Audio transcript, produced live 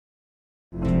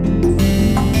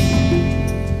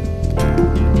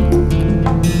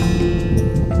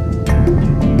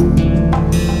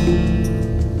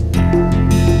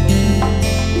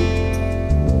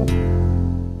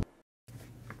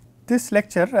This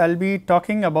lecture I will be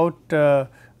talking about a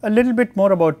little bit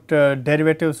more about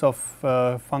derivatives of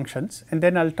functions, and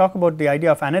then I will talk about the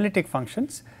idea of analytic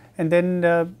functions, and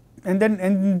then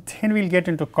we will get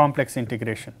into complex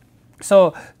integration.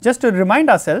 So, just to remind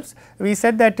ourselves, we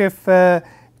said that if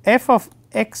f of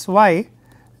x y,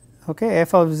 okay,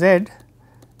 f of z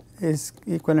is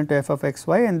equivalent to f of x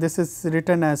y, and this is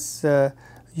written as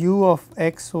u of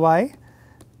x y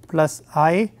plus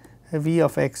I v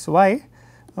of x y.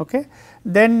 Okay.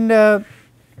 Then the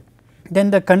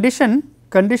condition,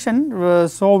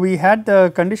 so we had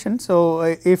the condition. So,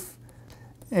 if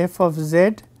f of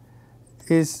z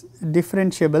is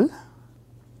differentiable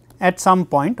at some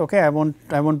point, okay, I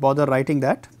won't bother writing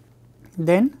that,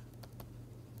 then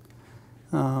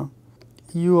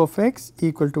u of x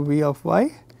equal to v of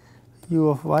y, u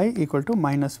of y equal to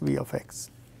minus v of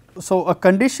x. So, a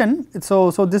condition,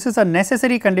 so this is a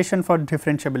necessary condition for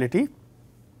differentiability.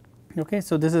 Okay,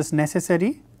 so, this is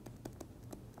necessary,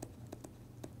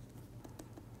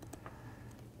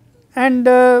 and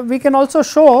we can also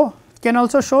show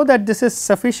that this is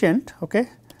sufficient. Okay,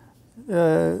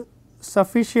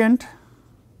 sufficient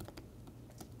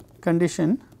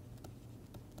condition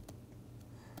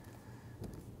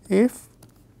if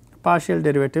partial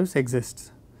derivatives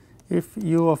exists, if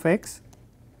u of x,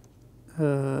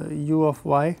 u of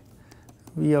y,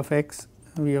 v of x,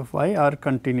 v of y are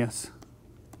continuous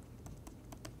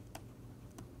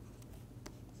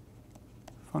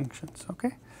functions.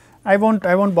 Okay. I won't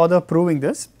bother proving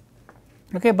this,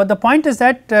 okay, but the point is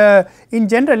that in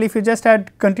general, if you just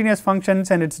had continuous functions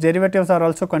and its derivatives are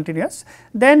also continuous,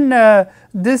 then the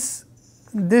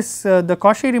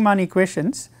Cauchy-Riemann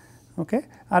equations, okay,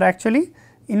 are actually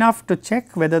enough to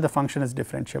check whether the function is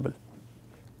differentiable.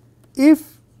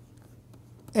 If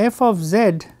f of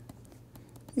z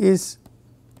is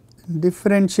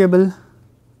differentiable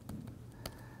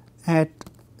at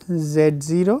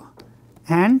z0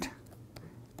 and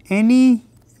any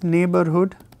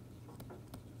neighborhood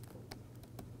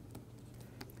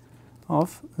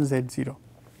of z0,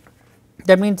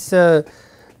 that means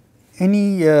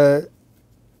any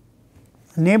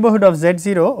neighborhood of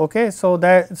z0. Okay, so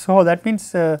that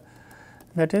means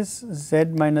that is z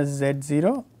minus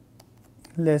z0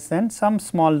 less than some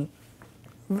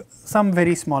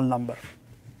very small number.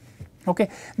 Okay,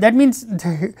 that means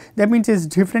is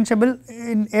differentiable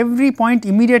in every point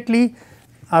immediately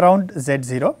around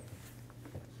z0.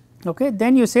 Okay,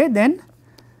 then you say then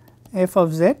f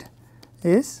of z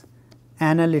is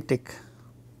analytic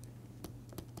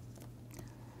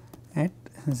at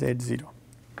z0.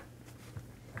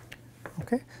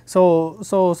 Okay, so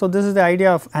this is the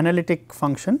idea of analytic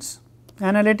functions.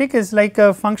 Analytic is like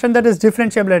a function that is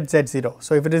differentiable at z0.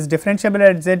 So, if it is differentiable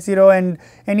at z0 and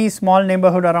any small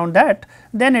neighborhood around that,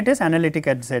 then it is analytic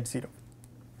at z0.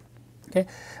 Okay.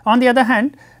 On the other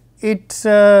hand, it's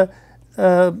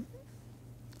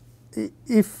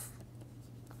if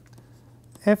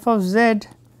f of z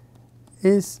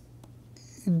is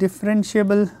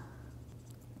differentiable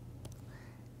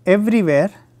everywhere,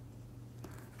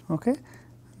 okay,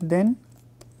 then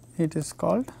it is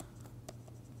called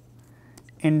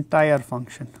entire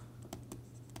function.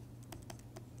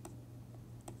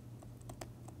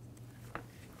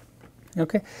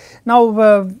 Okay.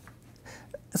 Now,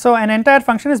 so an entire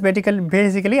function is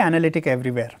basically analytic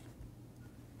everywhere.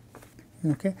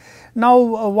 Okay. Now,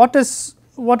 what is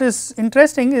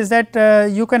interesting is that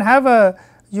you can have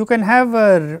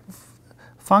a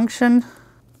function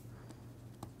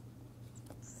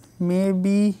may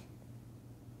be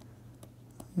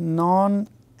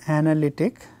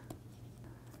non-analytic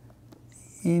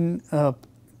in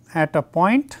at a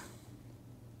point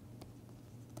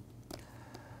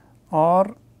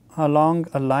or along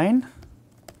a line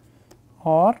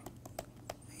or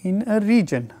in a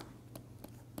region.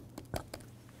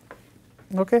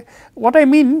 Okay. What I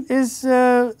mean is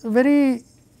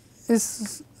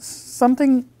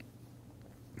something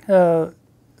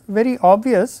very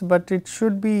obvious, but it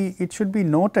should be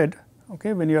noted.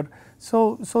 Okay, when you are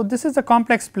so this is a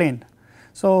complex plane.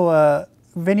 So,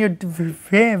 when you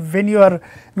are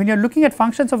looking at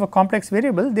functions of a complex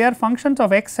variable, they are functions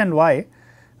of x and y.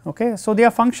 Okay, so they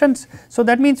are functions. So,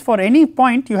 that means for any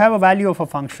point you have a value of a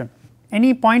function.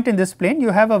 Any point in this plane you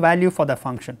have a value for the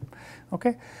function.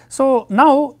 Okay, so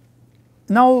now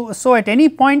so at any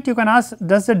point you can ask,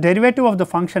 does the derivative of the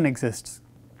function exist?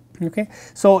 Okay,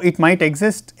 so it might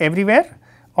exist everywhere,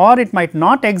 or it might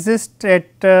not exist at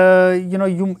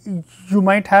you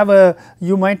might have a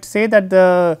you might say that the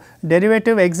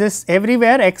derivative exists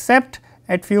everywhere except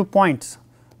at few points.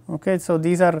 Okay. So,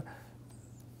 these are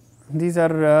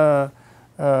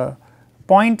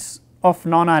points of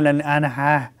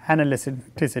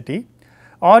non-analyticity,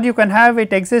 or you can have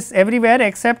it exists everywhere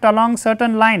except along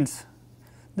certain lines.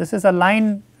 This is a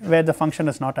line where the function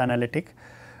is not analytic,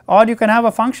 or you can have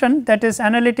a function that is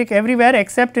analytic everywhere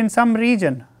except in some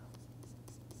region.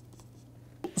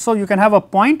 So, you can have a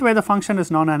point where the function is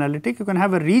non-analytic, you can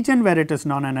have a region where it is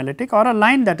non-analytic, or a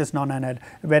line that is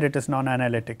where it is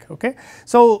non-analytic. Okay.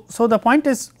 So, the point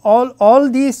is all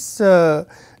these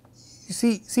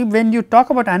see when you talk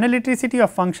about analyticity of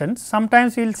functions,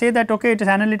 sometimes we will say that okay, it is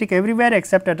analytic everywhere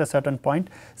except at a certain point,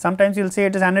 sometimes you will say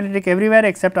it is analytic everywhere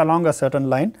except along a certain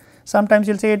line, sometimes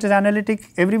you will say it is analytic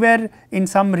everywhere in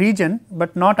some region,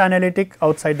 but not analytic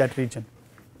outside that region.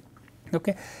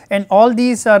 Okay. And all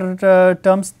these are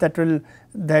terms that will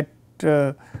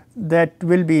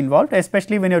be involved,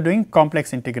 especially when you are doing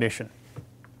complex integration.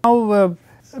 Now,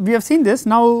 we have seen this.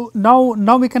 Now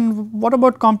we can, what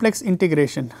about complex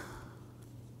integration?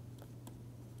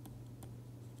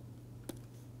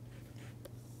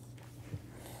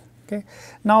 Okay.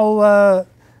 Now,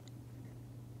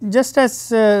 just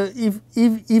as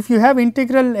if you have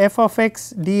integral f of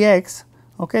x dx,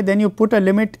 okay, then you put a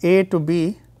limit a to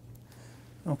b.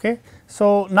 Okay.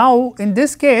 So, now in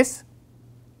this case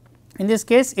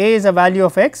a is a value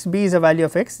of x, b is a value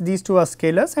of x, these two are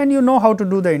scalars, and you know how to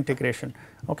do the integration,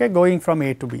 okay, going from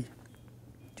a to b.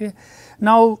 Okay.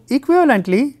 Now,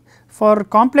 equivalently for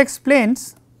complex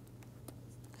planes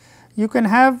you can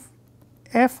have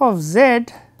f of z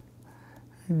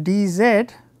dz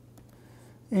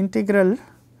integral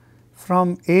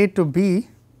from a to b.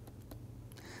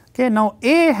 Okay. Now,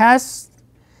 a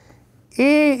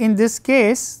in this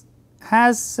case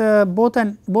has both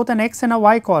an x and a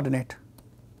y coordinate,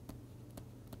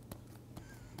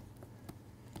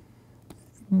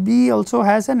 b also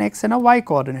has an x and a y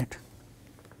coordinate.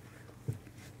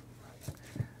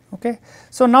 Okay.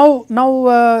 So, now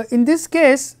in this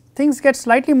case things get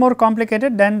slightly more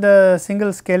complicated than the single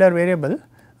scalar variable,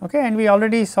 okay, and we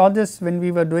already saw this when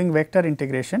we were doing vector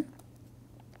integration,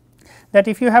 that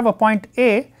if you have a point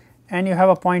A and you have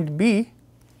a point B,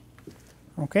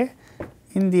 okay,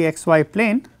 in the xy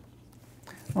plane.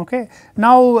 Okay.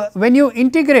 Now, when you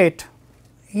integrate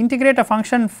a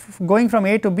function going from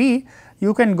a to b,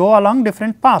 you can go along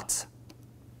different paths.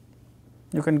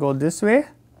 You can go this way,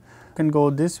 you can go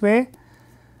this way,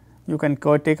 you can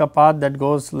take a path that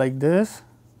goes like this.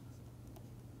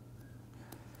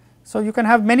 So, you can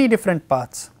have many different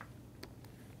paths.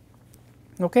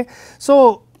 Okay.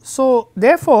 So,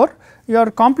 therefore,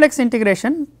 your complex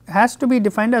integration has to be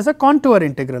defined as a contour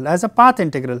integral, as a path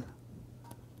integral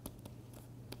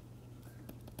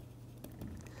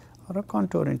or a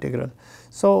contour integral.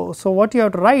 So, what you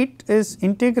have to write is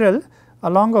integral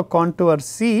along a contour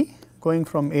C going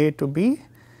from a to b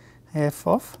f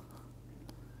of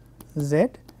z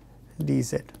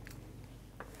dz.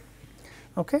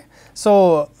 Okay.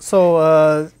 So,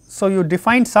 you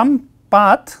define some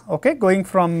path, okay, going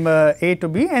from a to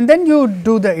b, and then you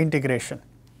do the integration.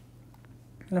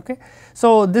 Okay.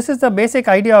 So, this is the basic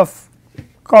idea of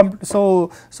so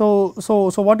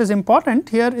what is important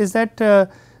here is that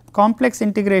complex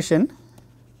integration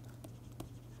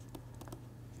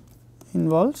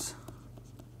involves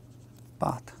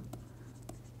path,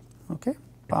 okay,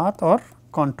 path or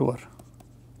contour.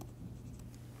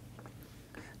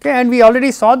 Okay, and we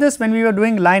already saw this when we were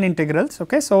doing line integrals.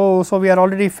 Okay, so we are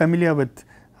already familiar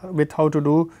with how to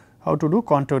do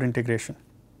contour integration.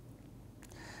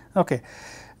 Okay,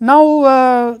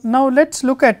 now let us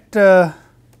look at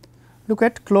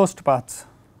closed paths.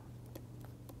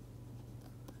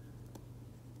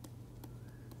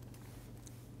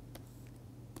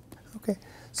 Okay,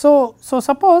 so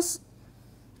suppose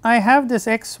I have this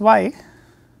x y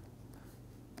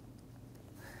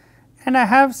and I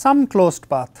have some closed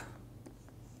path.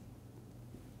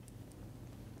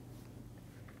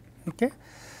 Okay.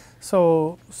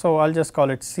 So I will just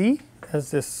call it C as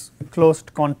this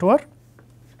closed contour.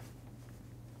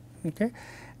 Okay.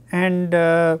 And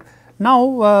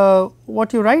now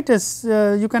what you write is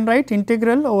you can write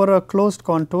integral over a closed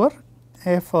contour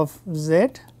f of z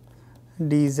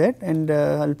dz, and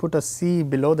I will put a C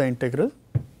below the integral,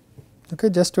 okay,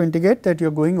 just to indicate that you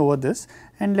are going over this,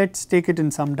 and let us take it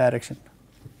in some direction.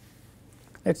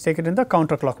 Let us take it in the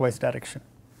counterclockwise direction.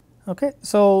 Okay.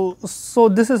 So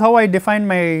this is how I define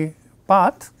my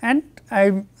path, and I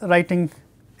am writing,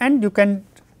 and you can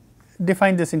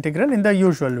define this integral in the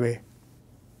usual way.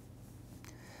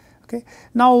 Okay.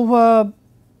 Now,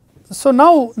 so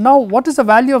now what is the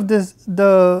value of this,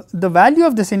 the value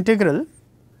of this integral?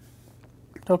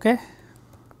 Okay.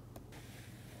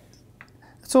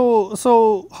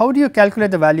 So how do you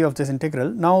calculate the value of this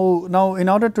integral? Now in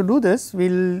order to do this, we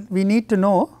need to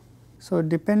know. So it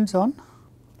depends on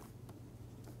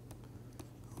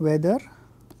whether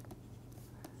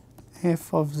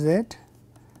f of z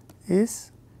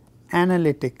is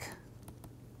analytic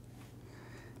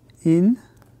in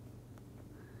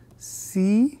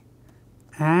C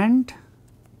and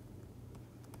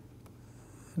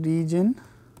region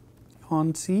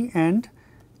on C and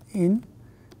in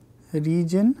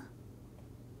region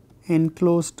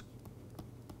enclosed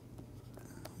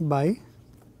by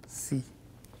C.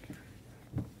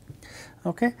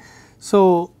 Okay.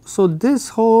 So this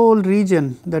whole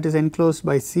region that is enclosed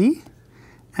by C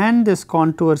and this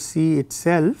contour C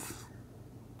itself,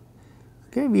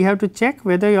 okay, we have to check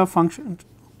whether your function,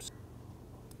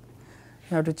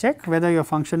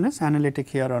 is analytic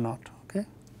here or not. Okay.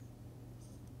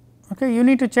 Okay, you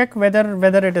need to check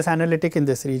whether it is analytic in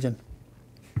this region.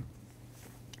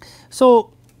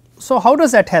 So how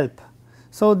does that help?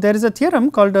 So there is a theorem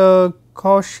called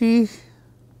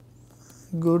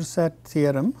Cauchy-Grosset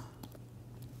theorem,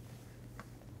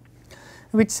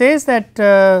 which says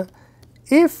that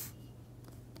if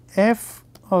f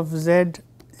of z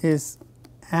is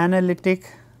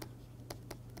analytic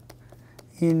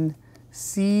in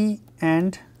C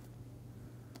and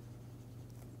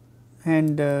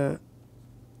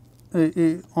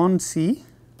on C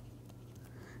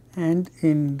and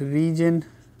in region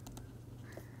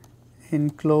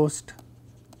enclosed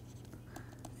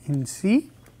in C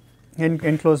and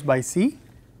enclosed by C,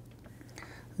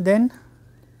 then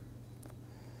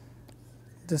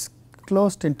this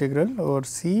closed integral over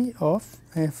C of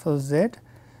f of z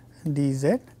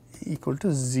dz equal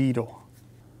to 0.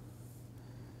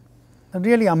 A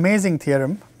really amazing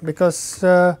theorem, because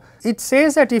it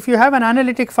says that if you have an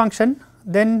analytic function,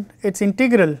 then its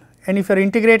integral, and if you are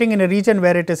integrating in a region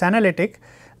where it is analytic,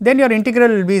 then your integral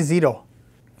will be 0.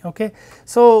 Okay.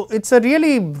 So it is a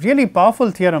really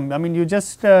powerful theorem. I mean, you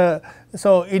just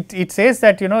so it says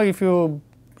that, you know, if you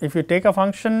take a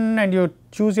function and you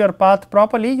choose your path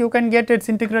properly, you can get its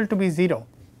integral to be 0.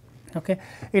 Okay.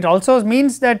 It also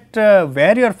means that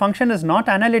where your function is not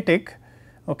analytic,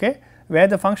 okay, where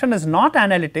the function is not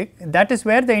analytic, that is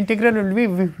where the integral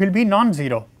will be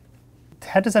non-zero.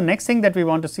 That is the next thing that we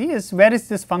want to see, is where is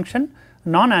this function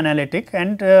non-analytic,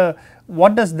 and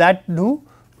what does that do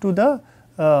to the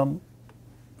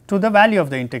value of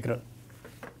the integral.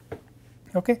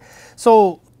 Okay.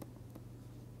 So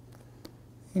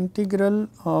integral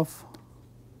of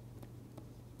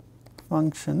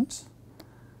functions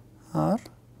are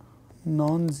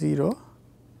non-zero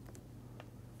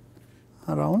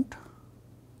around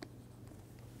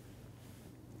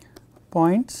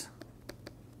points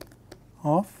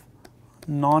of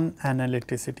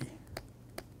non-analyticity.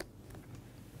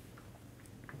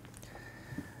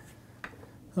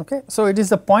 Okay. So it is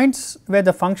the points where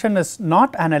the function is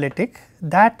not analytic,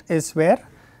 that is where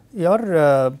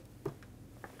your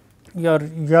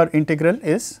integral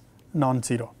is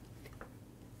non-zero.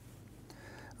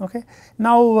 Okay.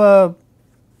 Now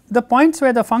the points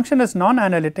where the function is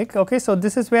non-analytic, okay, so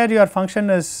this is where your function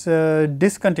is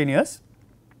discontinuous,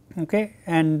 okay,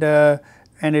 and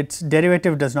its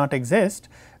derivative does not exist.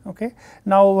 Okay.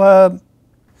 Now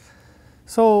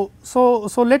so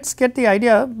let us get the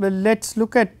idea. Well, let us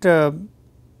look at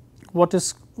what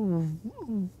is,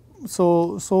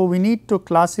 so we need to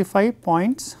classify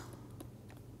points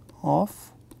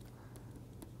of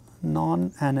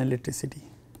non-analyticity.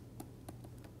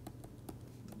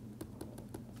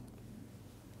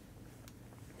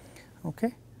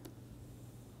 Okay.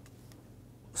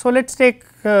 So let us take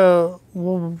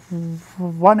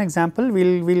one example.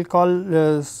 We will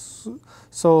call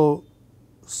so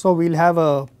we will have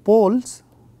a poles.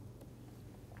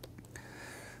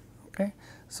 Okay.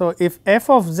 So if f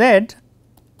of z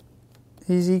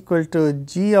is equal to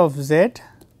g of z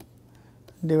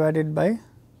divided by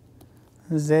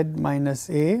z minus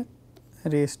a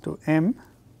raised to m,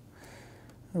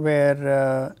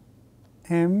 where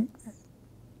m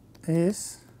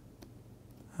is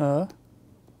a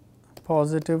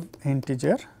positive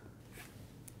integer.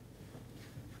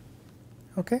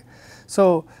 Okay.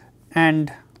 So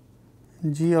and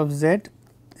g of z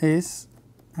is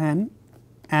an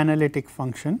analytic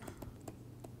function,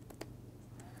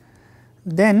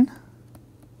 then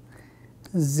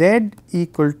z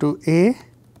equal to a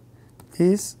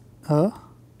is a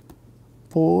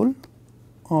pole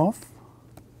of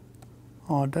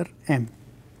order m.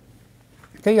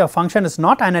 Okay, your function is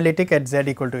not analytic at z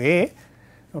equal to a.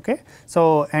 Okay.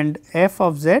 So, and f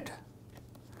of z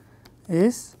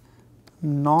is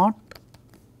not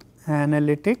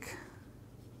analytic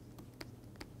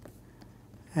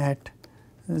at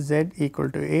z equal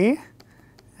to a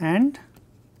and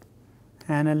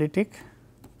analytic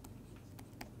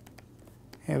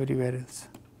everywhere else.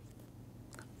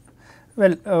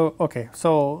 Well, okay.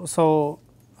 So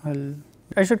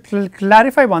I should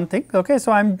clarify one thing. Okay.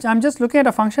 So, I am just looking at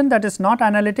a function that is not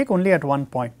analytic only at one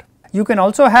point. You can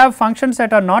also have functions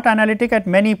that are not analytic at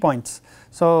many points.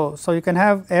 So you can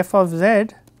have f of z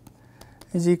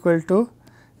is equal to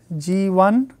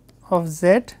g1 of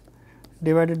z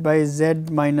divided by z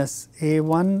minus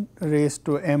a1 raised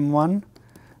to m1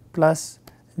 plus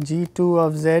g2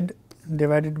 of z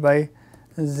divided by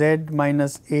z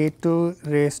minus a2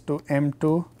 raised to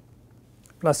m2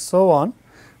 plus so on.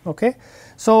 Okay.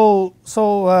 So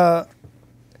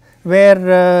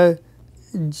where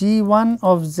g1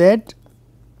 of z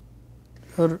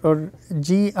or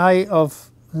gi of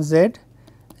z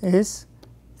is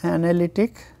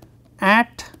analytic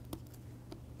at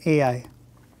ai.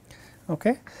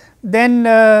 Okay. Then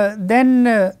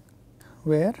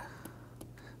where?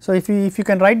 So, if you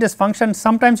can write this function,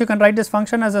 sometimes you can write this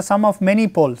function as a sum of many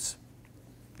poles.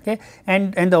 Okay.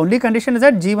 And the only condition is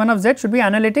that g1 of z should be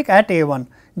analytic at a1,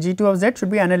 g2 of z should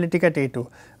be analytic at a2.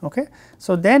 Okay.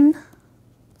 So, then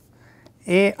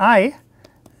ai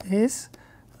is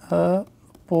a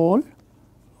pole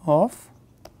of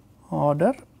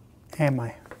order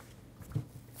mi.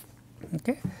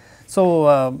 Okay.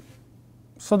 So,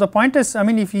 so the point is, I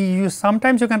mean, if you use,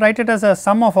 sometimes you can write it as a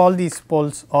sum of all these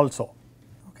poles also.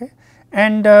 Okay.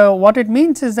 And what it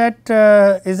means is that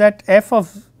f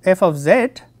of z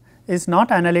is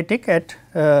not analytic at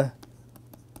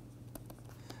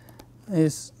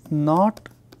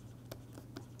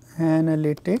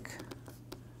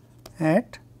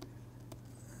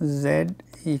z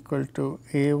equal to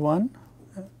a1,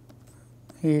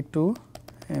 a2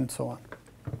 and so on.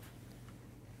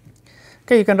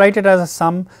 Okay, you can write it as a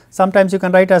sum, sometimes you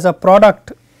can write as a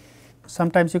product,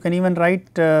 sometimes you can even write,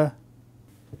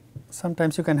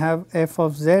 sometimes you can have f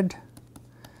of z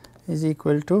is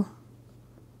equal to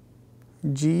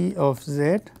g of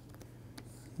z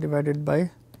divided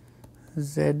by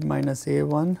z minus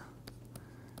a1,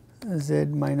 z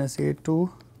minus a2.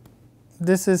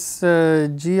 This is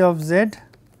g of z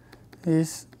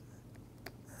is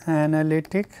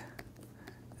analytic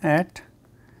at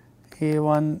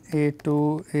a1,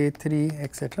 a2, a3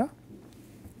 etc.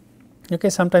 Okay,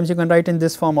 sometimes you can write in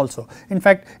this form also. In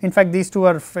fact these two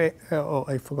are oh,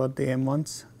 I forgot the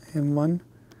m1s, m1,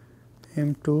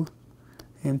 m2,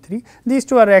 m3. These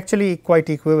two are actually quite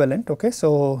equivalent. Okay,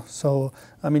 so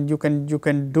I mean you can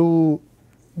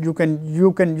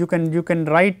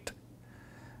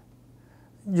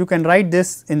write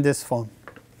this in this form.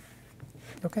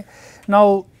 Okay.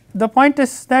 Now the point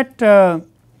is that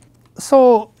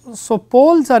so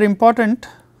poles are important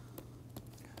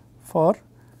for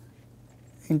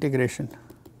integration.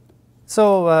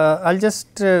 So I'll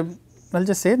just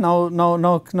say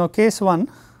now case 1,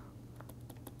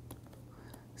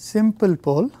 simple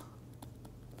pole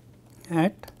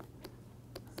at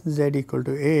z equal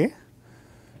to a.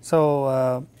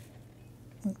 So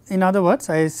in other words,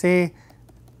 I say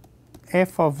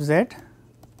f of z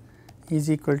is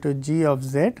equal to g of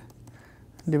z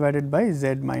divided by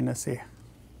z minus a.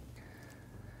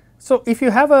 So if you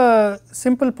have a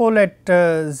simple pole at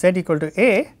z equal to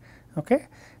a, okay,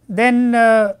 then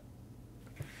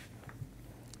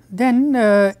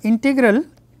integral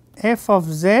f of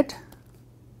z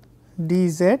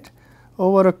dz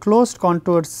over a closed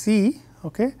contour C.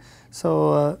 Okay.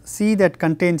 So C that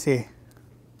contains a.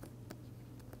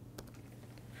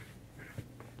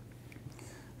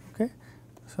 Okay.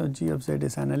 So g of z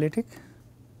is analytic.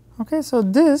 Okay. So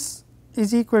this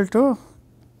is equal to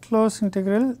closed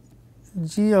integral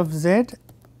g of z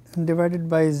divided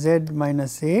by z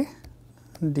minus a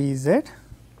dz.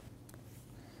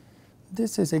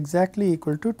 This is exactly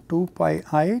equal to 2 pi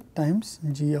I times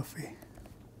g of a.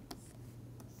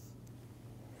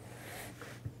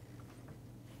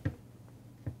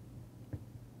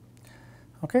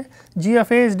 Okay. G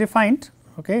of a is defined,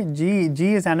 okay.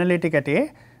 G is analytic at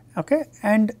a, okay.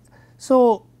 And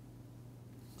so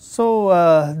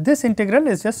this integral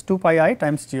is just 2 pi I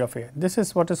times g of a. This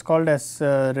is what is called as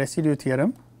residue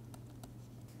theorem.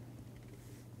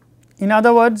 In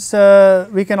other words,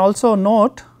 we can also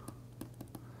note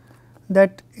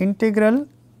that integral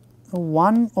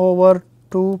 1 over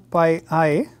 2 pi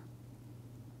I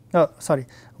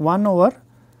 1 over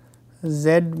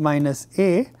z minus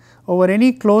a over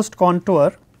any closed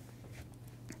contour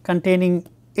containing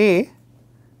A.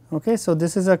 Okay. So,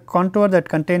 this is a contour that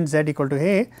contains z equal to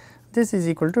A, this is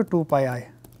equal to 2 pi I.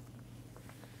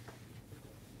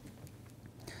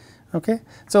 Okay.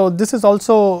 So, this is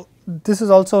also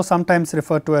sometimes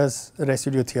referred to as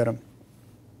residue theorem.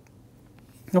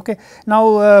 Okay.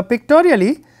 Now,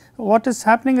 pictorially what is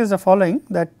happening is the following,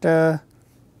 that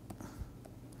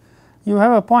you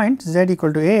have a point z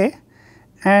equal to A,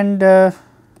 and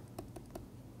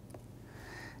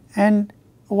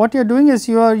what you are doing is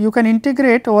you can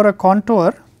integrate over a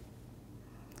contour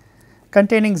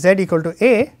containing z equal to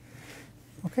A.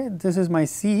 Okay. This is my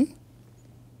C.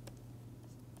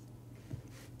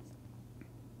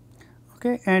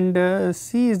 Okay, and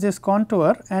C is this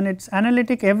contour, and it is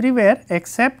analytic everywhere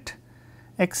except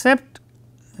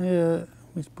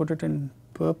we put it in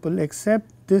purple,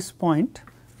 except this point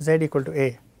z equal to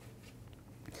A.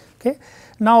 Okay.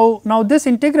 Now this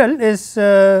integral is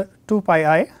 2 pi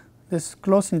I, this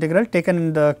closed integral taken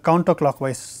in the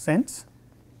counterclockwise sense.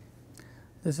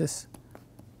 This is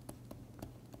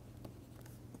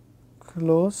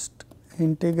closed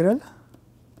integral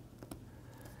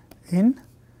in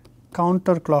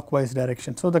counterclockwise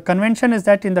direction. So, the convention is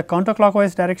that in the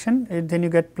counterclockwise direction then you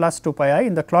get plus 2 pi I,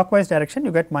 in the clockwise direction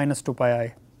you get minus 2 pi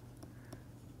I.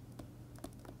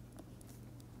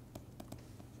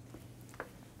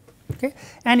 Okay.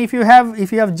 And if you have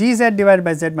g z divided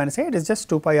by z minus a, it is just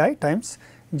 2 pi I times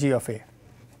g of a.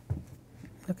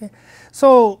 Okay.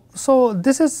 So,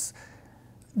 this is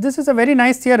a very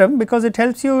nice theorem, because it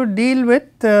helps you deal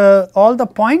with all the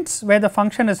points where the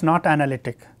function is not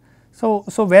analytic. So,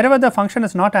 wherever the function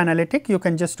is not analytic, you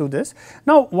can just do this.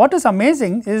 Now, what is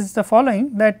amazing is the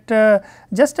following, that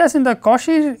just as in the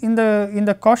Cauchy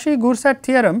Cauchy-Goursat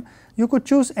theorem, you could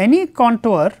choose any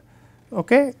contour,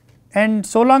 okay, and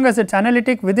so long as it is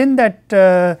analytic within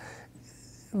that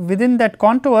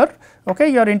contour, okay,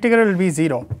 your integral will be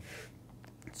 0.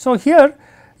 So, here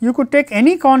you could take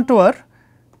any contour,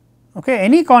 okay,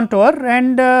 and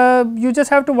you just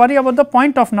have to worry about the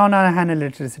point of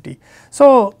non-analyticity.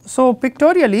 So,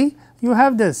 pictorially you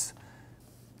have this,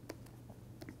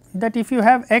 that if you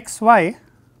have x y,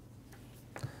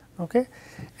 okay,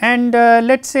 and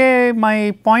let us say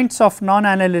my points of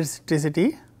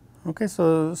non-analyticity. Okay.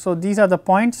 So, these are the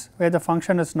points where the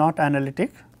function is not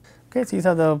analytic. Okay. These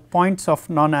are the points of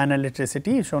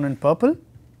non-analyticity shown in purple.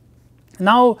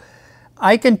 Now,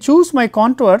 I can choose my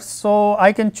contours. So,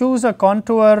 I can choose a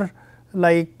contour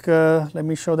like let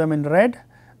me show them in red.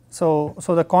 So,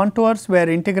 the contours where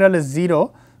integral is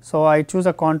 0. So, I choose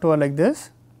a contour like this,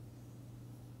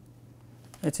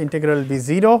 its integral will be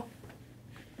 0.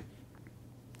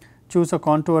 Choose a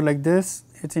contour like this,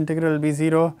 its integral will be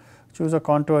 0. Choose a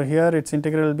contour here, its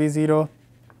integral will be 0.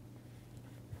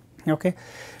 Okay.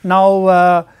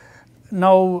 Now,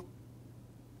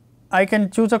 I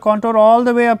can choose a contour all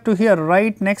the way up to here,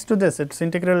 right next to this, its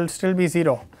integral will still be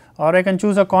 0, or I can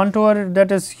choose a contour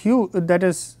that is huge,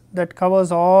 that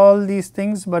covers all these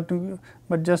things, but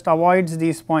just avoids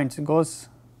these points. It goes,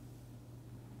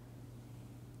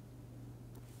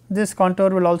 this contour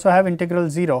will also have integral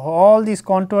 0. All these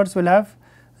contours will have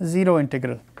 0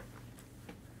 integral.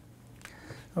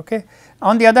 Okay.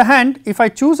 On the other hand, if I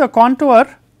choose a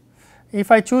contour,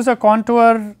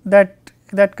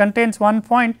 that contains one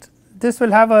point, this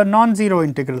will have a non-zero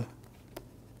integral.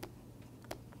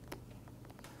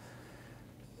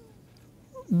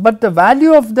 But the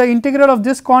value of the integral of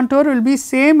this contour will be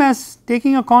same as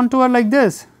taking a contour like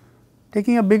this,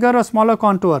 taking a bigger or smaller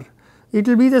contour. It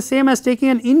will be the same as taking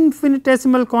an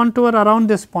infinitesimal contour around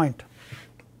this point.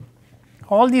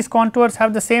 All these contours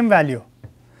have the same value.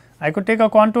 I could take a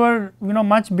contour,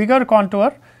 much bigger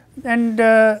contour, and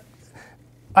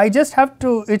I just have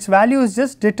to, its value is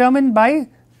just determined by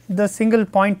the single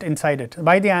point inside it,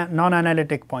 by the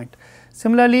non-analytic point.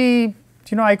 Similarly,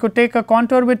 I could take a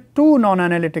contour with 2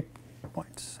 non-analytic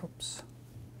points. Oops.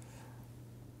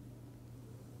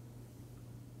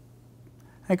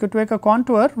 I could take a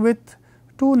contour with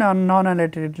 2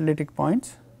 non-analytic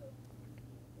points.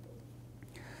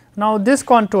 Now, this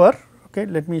contour, okay,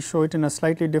 let me show it in a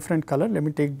slightly different color. Let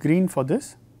me take green for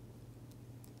this.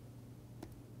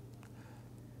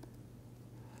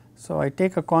 So, I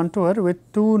take a contour with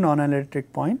 2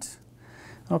 non-analytic points.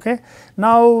 Okay.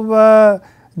 Now,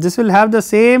 this will have the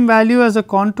same value as a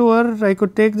contour. I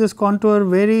could take this contour,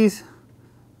 very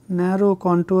narrow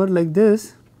contour like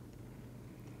this,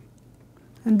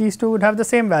 and these two would have the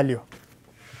same value.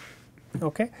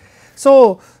 Okay.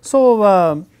 So,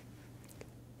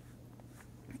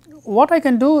 what I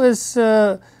can do is,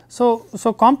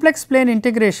 so complex plane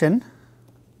integration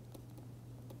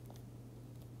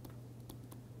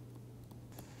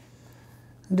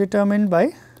determined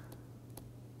by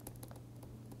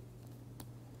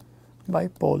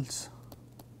poles.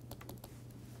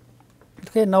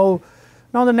 Okay, now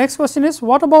the next question is,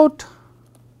 what about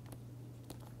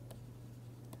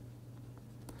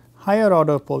higher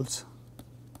order poles?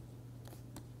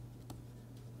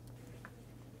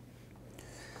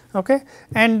 Okay,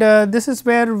 and this is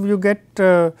where you get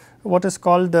what is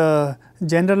called the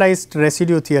generalized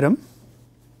residue theorem.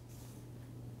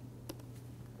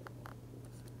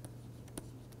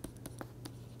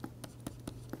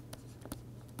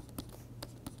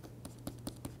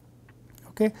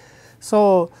 Okay.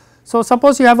 So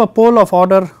suppose you have a pole of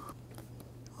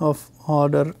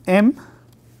order m,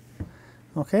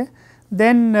 okay,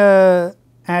 then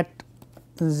at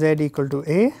z equal to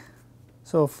a.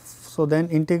 So then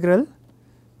integral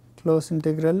close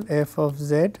integral f of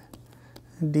z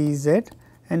dz,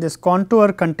 and this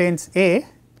contour contains a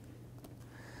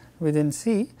within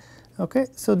C. Okay.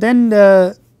 So then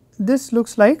this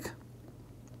looks like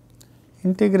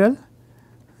integral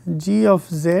g of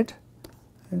z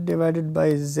divided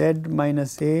by z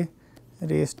minus a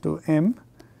raised to m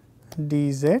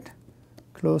dz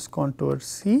close contour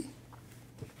C.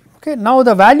 Okay. Now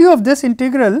the value of this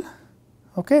integral,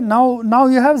 okay, now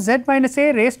you have z minus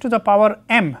a raised to the power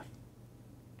m,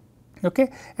 okay,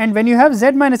 and when you have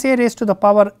z minus a raised to the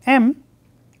power m,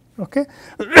 okay,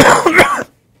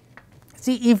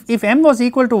 see if m was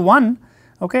equal to 1,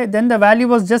 okay, then the value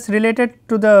was just related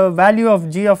to the value of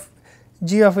g of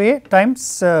a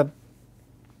times 2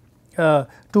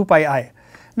 pi I.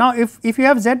 Now if you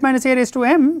have z minus a raised to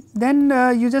m, then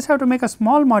you just have to make a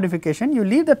small modification. You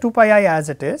leave the 2 pi I as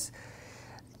it is,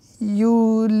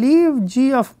 you leave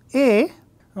g of a,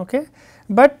 okay,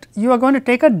 but you are going to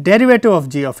take a derivative of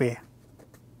g of a.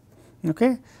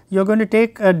 Okay. You are going to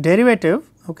take a derivative,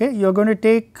 okay, you are going to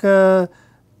take the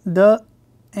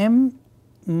m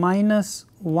minus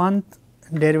 1th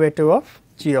derivative of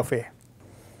g of a.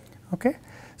 Okay.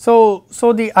 So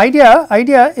the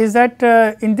idea is that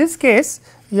in this case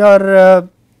your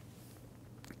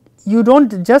you do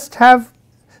not just have,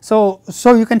 so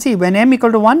you can see when m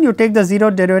equal to 1, you take the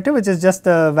 0 derivative, which is just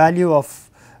the value of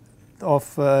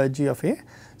g of a.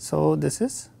 So this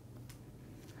is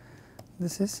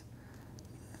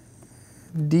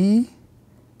d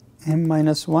m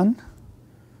minus 1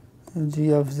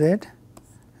 g of z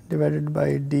divided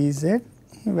by dz,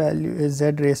 value is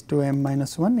z raised to m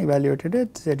minus 1 evaluated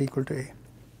at z equal to a.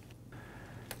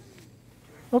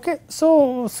 Okay.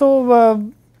 So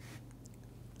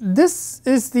this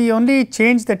is the only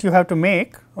change that you have to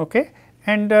make, okay,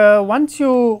 and once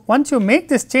you make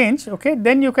this change, okay,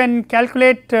 then you can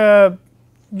calculate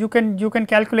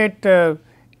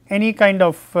any kind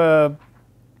of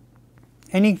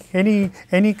any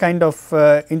kind of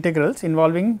integrals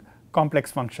involving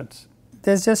complex functions.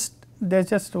 There is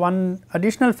just one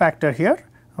additional factor here,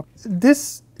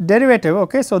 this derivative,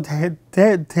 okay, so there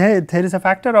is a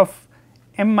factor of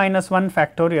m minus 1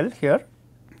 factorial here.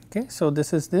 Okay, so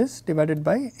this is this divided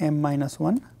by m minus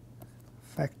 1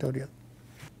 factorial.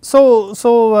 So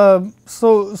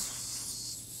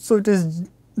it is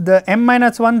the m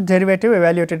minus 1 derivative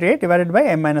evaluated a divided by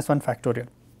m minus 1 factorial.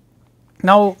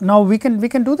 Now we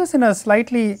can do this in a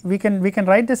slightly, we can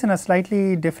write this in a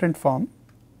slightly different form.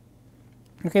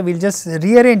 Okay, we will just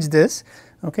rearrange this,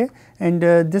 okay, and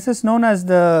this is known as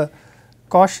the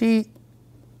Cauchy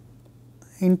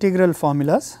integral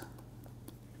formulas.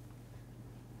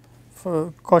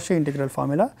 For Cauchy integral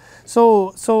formula.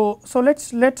 So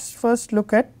let's first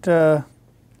look at,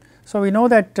 so we know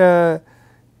that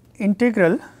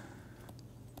integral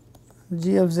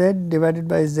g of z divided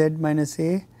by z minus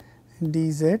a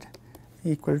dz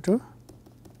equal to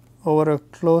over a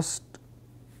closed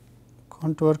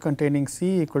contour containing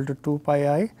C equal to 2 pi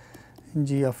I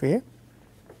g of a.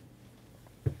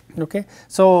 Okay.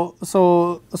 So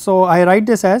I write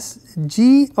this as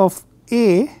g of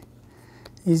a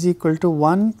is equal to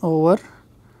 1 over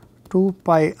 2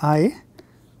 pi I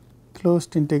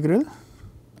closed integral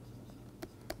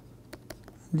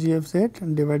g of z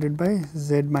divided by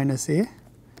z minus a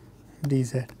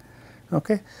dz.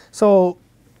 Okay. So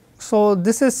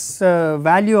this is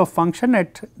value of function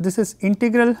at, this is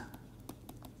integral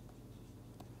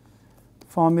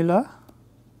formula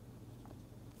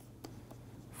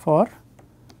for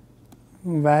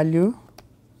value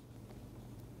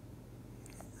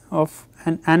of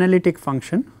an analytic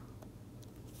function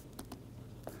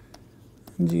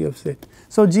g of z.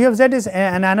 So g of z is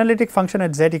an analytic function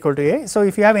at z equal to a. So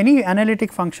if you have any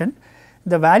analytic function,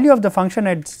 the value of the function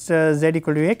at z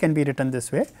equal to a can be written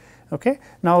this way. Okay.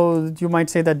 Now you might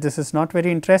say that this is not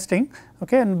very interesting,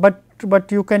 okay, and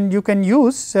but you can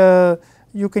use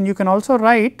you can also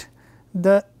write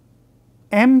the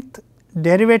mth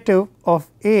derivative of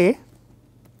A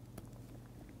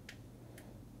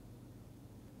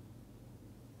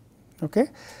okay.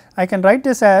 I can write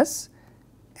this as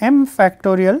m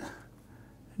factorial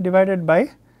divided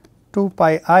by 2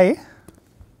 pi I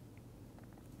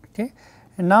okay.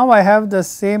 And now I have the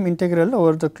same integral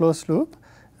over the closed loop.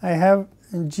 I have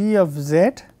g of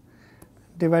z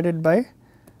divided by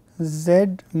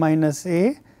z minus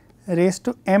a raised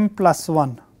to m plus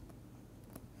 1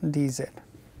 dz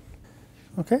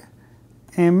okay.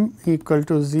 M equal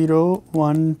to 0,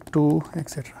 1, 2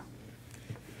 etc.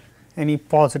 any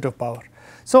positive power.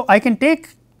 So, I can take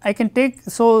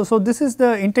so this is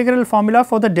the integral formula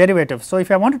for the derivative. So, if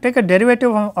I want to take a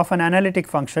derivative of an analytic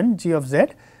function g of z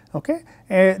okay,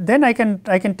 then I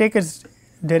can take its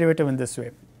derivative in this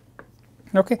way.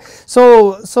 Okay.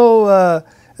 So,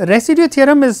 residue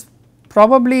theorem is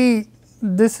probably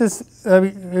this is I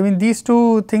mean these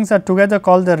two things are together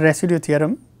called the residue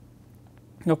theorem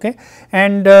okay.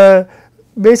 And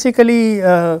basically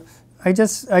I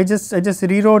just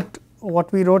rewrote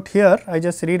what we wrote here. I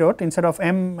just rewrote instead of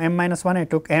m minus 1 I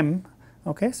took m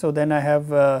okay. So, then I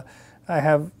have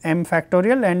m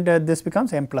factorial and this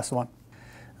becomes m plus 1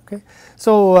 okay.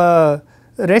 So,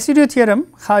 residue theorem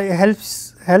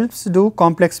helps do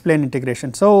complex plane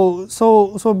integration. So,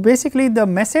 basically the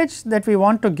message that we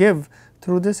want to give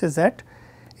through this is that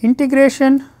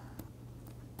integration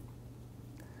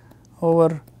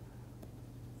over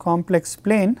complex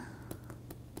plane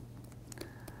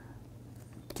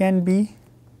can be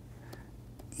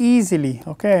easily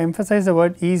okay. I emphasize the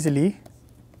word easily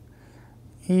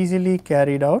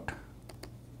carried out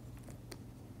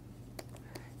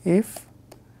if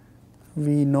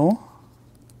we know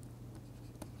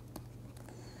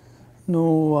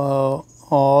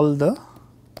all the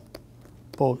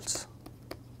poles.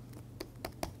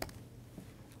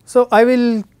 So, I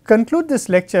will conclude this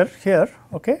lecture here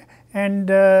okay. And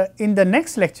in the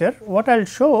next lecture what I will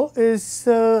show is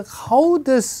how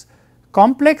this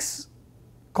complex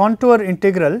contour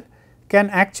integral can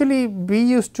actually be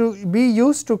used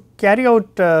to carry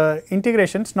out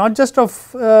integrations not just of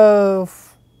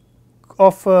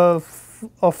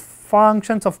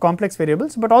functions of complex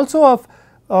variables, but also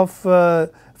of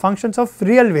functions of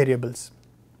real variables.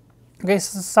 Okay.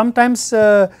 So, sometimes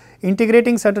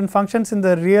integrating certain functions in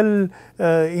the real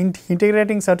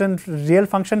integrating certain real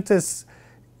functions is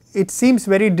it seems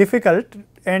very difficult,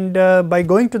 and by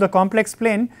going to the complex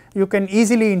plane you can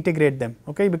easily integrate them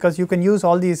okay, because you can use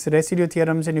all these residue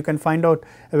theorems and you can find out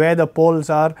where the poles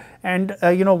are, and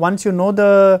once you know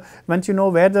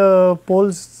where the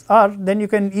poles are, then you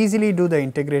can easily do the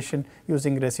integration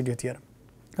using residue theorem.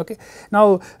 Okay.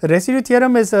 Now, residue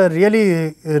theorem is a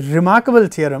really remarkable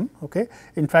theorem okay.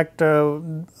 In fact,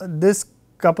 this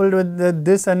coupled with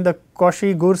this and the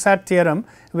Cauchy-Goursat theorem,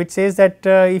 which says that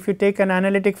if you take an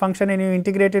analytic function and you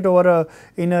integrate it over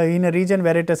in a region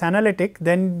where it is analytic,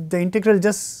 then the integral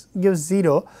just gives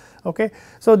 0 okay.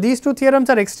 So, these two theorems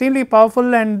are extremely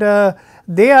powerful, and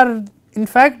they are in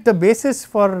fact the basis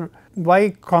for why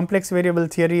complex variable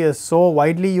theory is so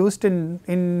widely used in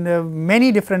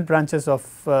many different branches of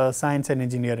science and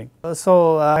engineering.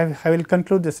 So, I will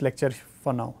conclude this lecture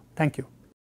for now. Thank you.